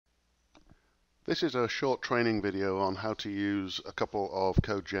This is a short training video on how to use a couple of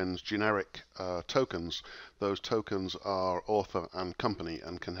CodeGen's generic tokens. Those tokens are author and company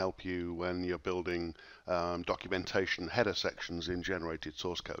and can help you when you're building documentation header sections in generated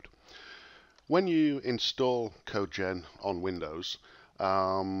source code. When you install CodeGen on Windows,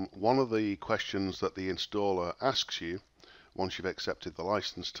 one of the questions that the installer asks you once you've accepted the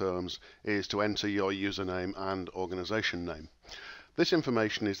license terms is to enter your username and organization name. This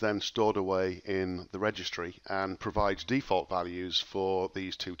information is then stored away in the registry and provides default values for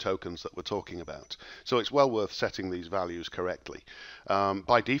these two tokens that we're talking about. So it's well worth setting these values correctly.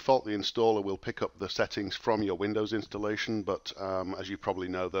 By default, the installer will pick up the settings from your Windows installation, but as you probably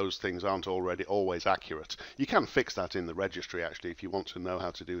know, those things aren't always accurate. You can fix that in the registry, actually. If you want to know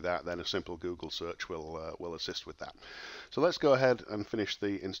how to do that, then a simple Google search will assist with that. So let's go ahead and finish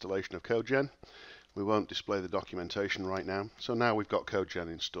the installation of CodeGen. We won't display the documentation right now. So now we've got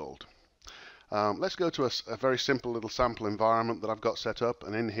CodeGen installed. Let's go to a very simple little sample environment that I've got set up.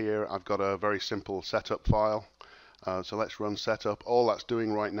 And in here, I've got a very simple setup file. So let's run setup. All that's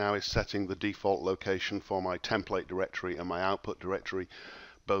doing right now is setting the default location for my template directory and my output directory,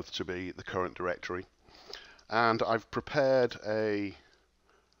 both to be the current directory. And I've prepared a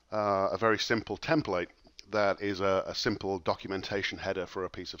very simple template that is a simple documentation header for a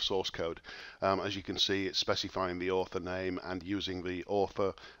piece of source code. As you can see, it's specifying the author name and using the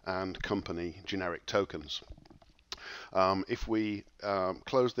author and company generic tokens. If we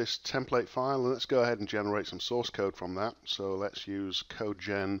close this template file, let's go ahead and generate some source code from that. So let's use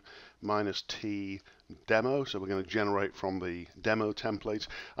CodeGen -t demo. So we're going to generate from the demo template.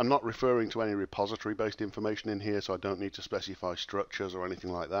 I'm not referring to any repository-based information in here, so I don't need to specify structures or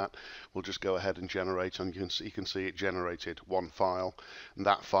anything like that. We'll just go ahead and generate, and you can see it generated one file. And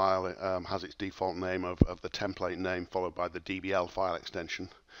that file has its default name of the template name followed by the DBL file extension.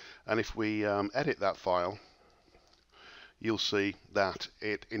 And if we edit that file, you'll see that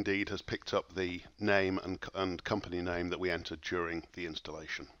it indeed has picked up the name and company name that we entered during the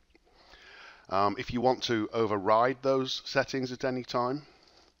installation. If you want to override those settings at any time,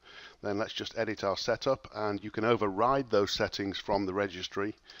 then let's just edit our setup, and you can override those settings from the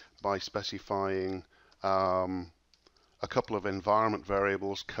registry by specifying a couple of environment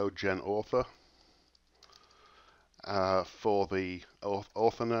variables, CodeGen author, for the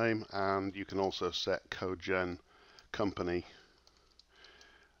author name, and you can also set CodeGen company,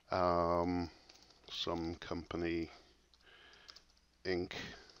 some company Inc.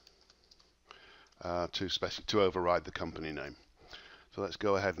 To override the company name. So let's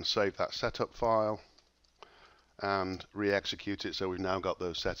go ahead and save that setup file and re-execute it. So we've now got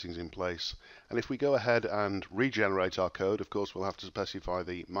those settings in place. And if we go ahead and regenerate our code, of course we'll have to specify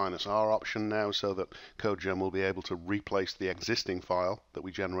the -r option now so that CodeGen will be able to replace the existing file that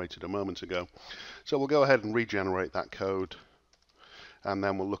we generated a moment ago. So we'll go ahead and regenerate that code, and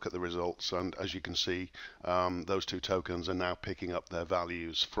then we'll look at the results. And as you can see, those two tokens are now picking up their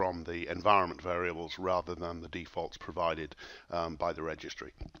values from the environment variables rather than the defaults provided by the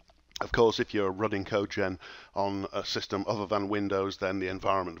registry. Of course, if you're running CodeGen on a system other than Windows, then the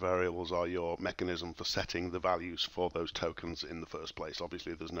environment variables are your mechanism for setting the values for those tokens in the first place.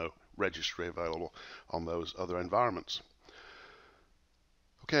 Obviously, there's no registry available on those other environments.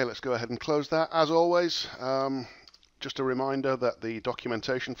 Okay, let's go ahead and close that. As always, just a reminder that the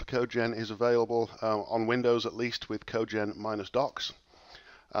documentation for CodeGen is available on Windows, at least, with CodeGen -docs.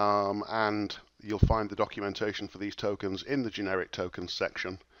 And you'll find the documentation for these tokens in the generic tokens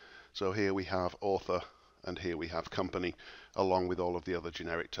section. So here we have author, and here we have company, along with all of the other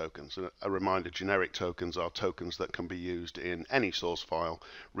generic tokens. A reminder, generic tokens are tokens that can be used in any source file,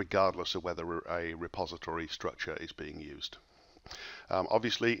 regardless of whether a repository structure is being used.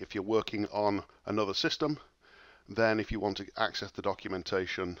 Obviously, if you're working on another system, then if you want to access the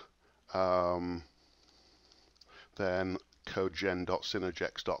documentation, then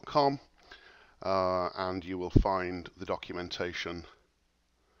codegen.synergex.com, and you will find the documentation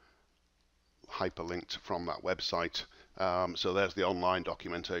hyperlinked from that website. So there's the online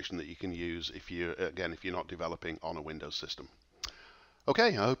documentation that you can use if you're not developing on a Windows system.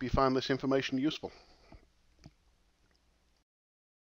 Okay, I hope you found this information useful.